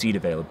by seed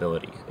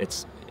availability.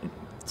 It's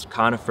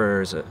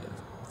conifers,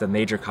 the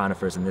major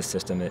conifers in this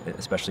system,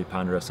 especially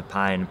Ponderosa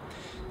pine,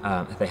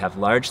 they have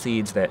large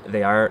seeds that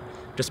they are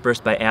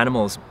dispersed by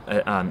animals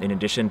in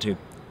addition to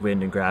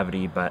wind and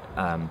gravity, but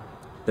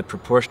the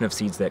proportion of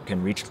seeds that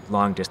can reach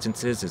long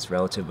distances is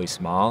relatively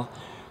small.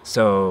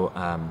 So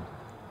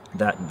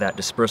that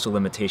dispersal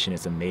limitation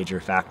is a major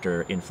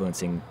factor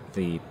influencing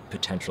the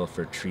potential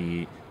for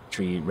tree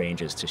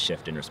ranges to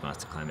shift in response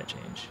to climate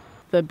change.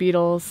 The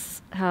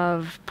beetles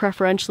have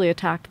preferentially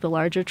attacked the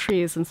larger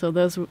trees, and so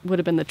those would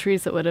have been the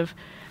trees that would have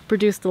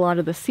produced a lot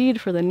of the seed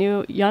for the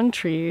new young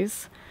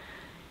trees.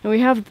 And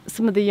we have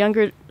some of the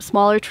younger,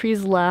 smaller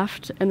trees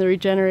left, and the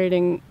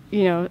regenerating,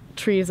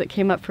 trees that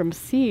came up from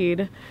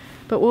seed.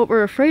 But what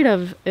we're afraid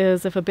of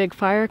is if a big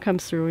fire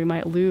comes through, we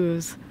might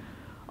lose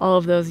all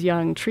of those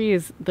young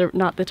trees. They're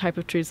not the type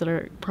of trees that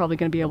are probably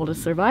going to be able to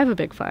survive a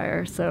big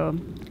fire. So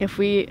if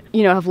we,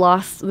 have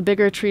lost the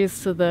bigger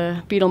trees to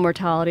the beetle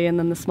mortality and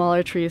then the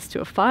smaller trees to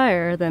a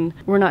fire, then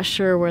we're not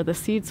sure where the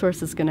seed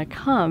source is going to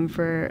come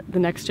for the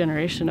next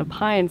generation of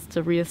pines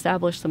to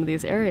reestablish some of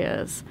these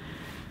areas.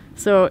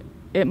 So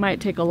it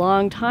might take a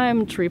long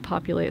time to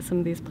repopulate some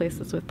of these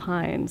places with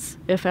pines,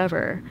 if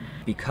ever.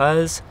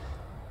 Because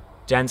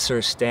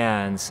denser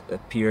stands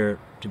appear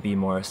to be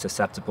more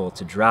susceptible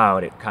to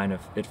drought,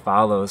 it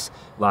follows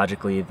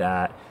logically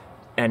that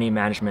any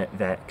management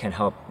that can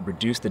help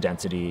reduce the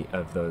density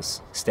of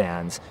those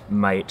stands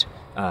might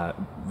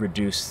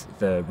reduce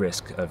the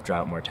risk of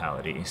drought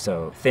mortality.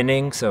 So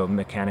thinning, so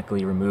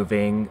mechanically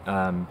removing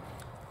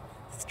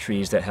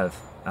trees that have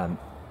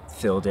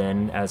filled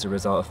in as a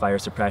result of fire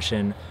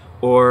suppression,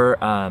 or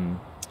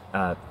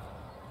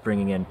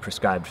bringing in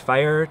prescribed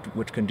fire,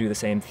 which can do the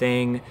same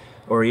thing,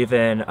 or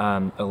even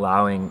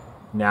allowing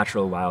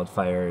natural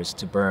wildfires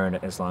to burn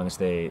as long as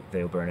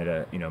they'll burn at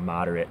a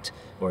moderate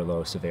or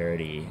low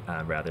severity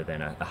rather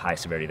than a high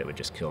severity that would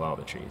just kill all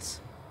the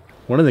trees.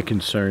 One of the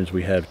concerns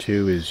we have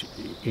too is,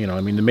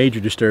 the major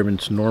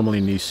disturbance normally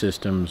in these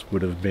systems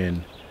would have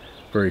been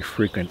very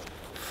frequent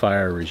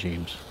fire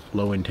regimes,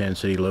 low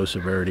intensity, low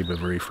severity, but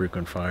very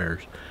frequent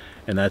fires.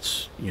 And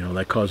that's,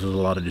 that causes a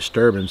lot of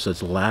disturbance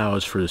that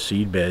allows for the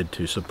seedbed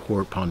to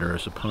support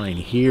Ponderosa pine.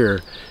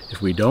 Here,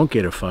 if we don't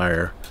get a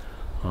fire,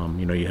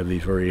 you have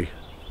these very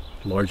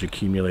large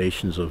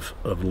accumulations of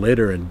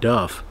litter and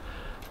duff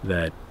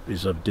that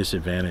is of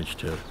disadvantage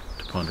to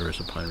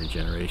Ponderosa pine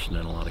regeneration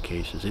in a lot of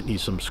cases. It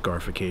needs some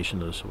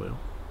scarification of the soil.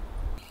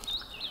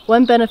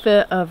 One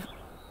benefit of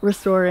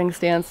restoring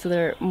stands to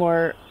their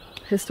more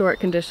historic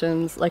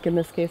conditions, like in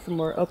this case a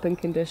more open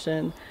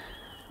condition,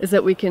 is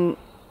that we can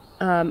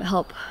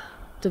help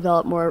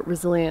develop more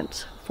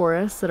resilient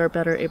forests that are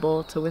better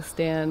able to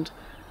withstand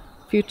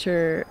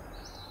future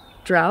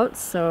droughts.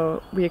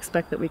 So we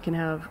expect that we can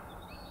have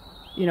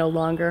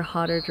longer,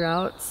 hotter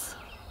droughts.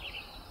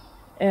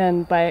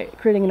 And by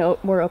creating a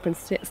more open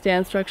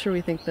stand structure,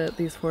 we think that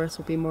these forests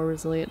will be more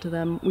resilient to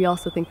them. We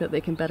also think that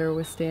they can better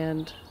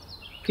withstand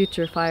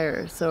future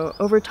fires. So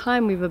over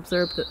time, we've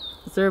observed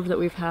that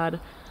we've had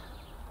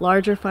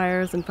larger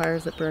fires and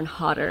fires that burn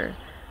hotter.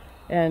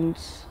 And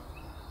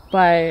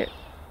by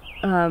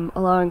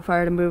allowing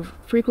fire to move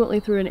frequently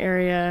through an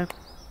area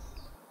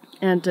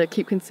and to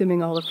keep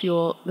consuming all the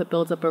fuel that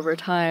builds up over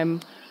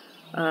time,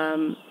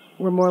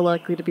 we're more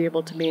likely to be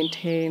able to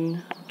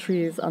maintain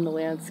trees on the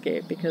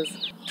landscape,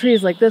 because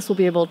trees like this will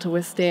be able to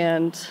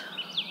withstand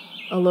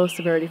a low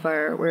severity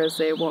fire, whereas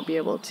they won't be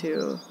able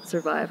to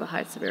survive a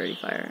high severity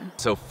fire.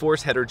 So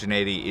forest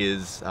heterogeneity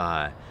is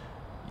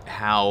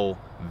how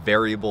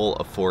variable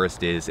a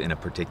forest is in a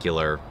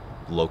particular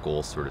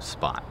local sort of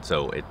spot.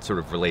 So it sort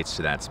of relates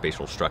to that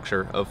spatial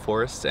structure of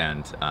forests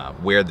and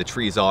where the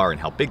trees are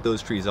and how big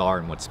those trees are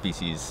and what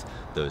species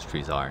those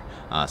trees are.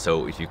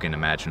 So if you can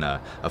imagine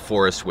a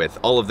forest with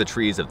all of the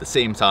trees of the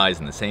same size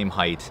and the same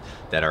height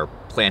that are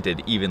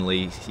planted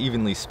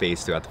evenly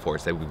spaced throughout the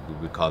forest, we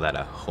would call that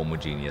a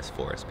homogeneous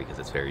forest because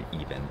it's very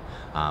even.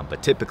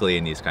 But typically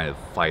in these kind of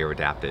fire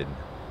adapted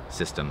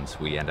systems,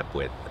 we end up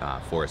with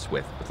forests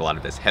with a lot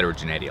of this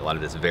heterogeneity, a lot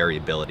of this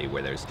variability,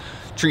 where there's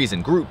trees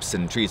in groups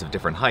and trees of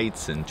different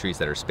heights and trees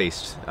that are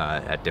spaced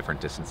at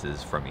different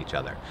distances from each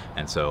other.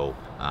 And so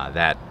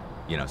that,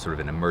 sort of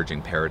an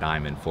emerging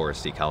paradigm in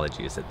forest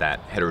ecology is that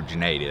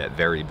heterogeneity, that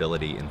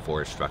variability in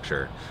forest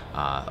structure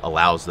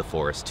allows the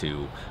forest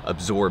to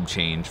absorb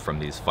change from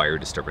these fire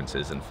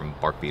disturbances and from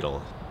bark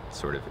beetle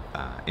sort of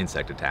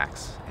insect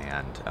attacks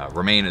and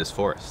remain as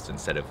forests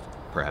instead of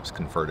perhaps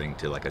converting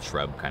to like a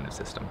shrub kind of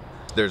system.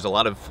 There's a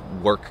lot of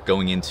work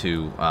going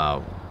into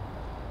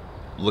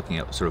looking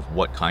at sort of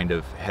what kind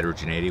of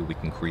heterogeneity we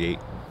can create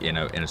in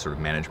a sort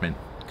of management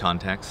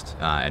context,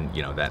 and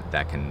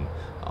that can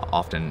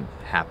often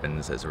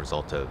happens as a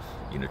result of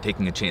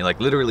taking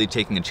literally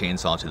taking a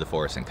chainsaw to the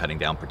forest and cutting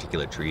down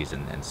particular trees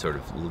and sort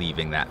of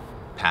leaving that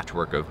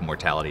patchwork of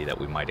mortality that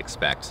we might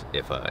expect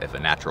if a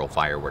natural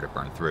fire were to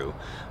burn through,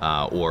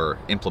 or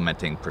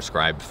implementing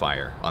prescribed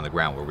fire on the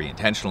ground where we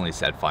intentionally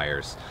set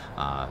fires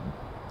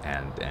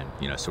and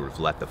sort of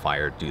let the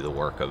fire do the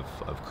work of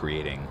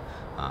creating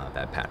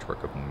that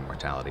patchwork of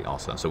mortality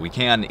also. So we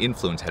can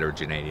influence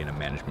heterogeneity in a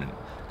management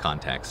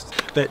context.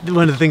 But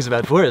one of the things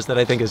about forests that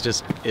I think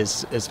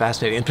is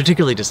fascinating, and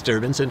particularly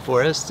disturbance in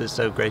forests is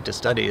so great to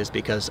study, is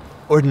because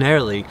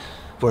ordinarily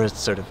forests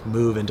sort of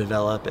move and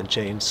develop and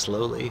change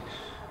slowly,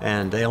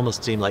 and they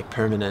almost seem like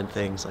permanent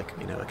things, like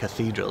a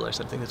cathedral or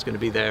something that's going to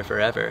be there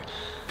forever.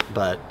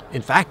 But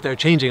in fact, they're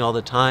changing all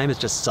the time. It's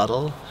just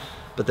subtle.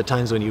 But the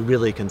times when you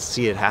really can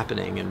see it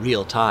happening in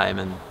real time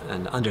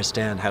and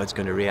understand how it's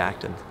going to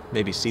react and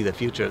maybe see the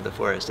future of the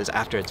forest is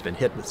after it's been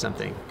hit with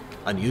something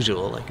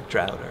unusual like a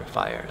drought or a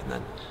fire, and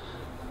then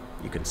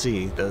you can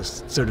see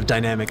those sort of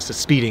dynamics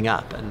speeding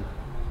up and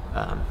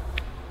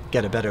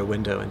get a better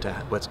window into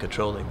what's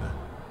controlling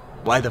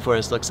why the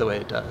forest looks the way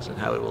it does and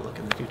how it will look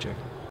in the future.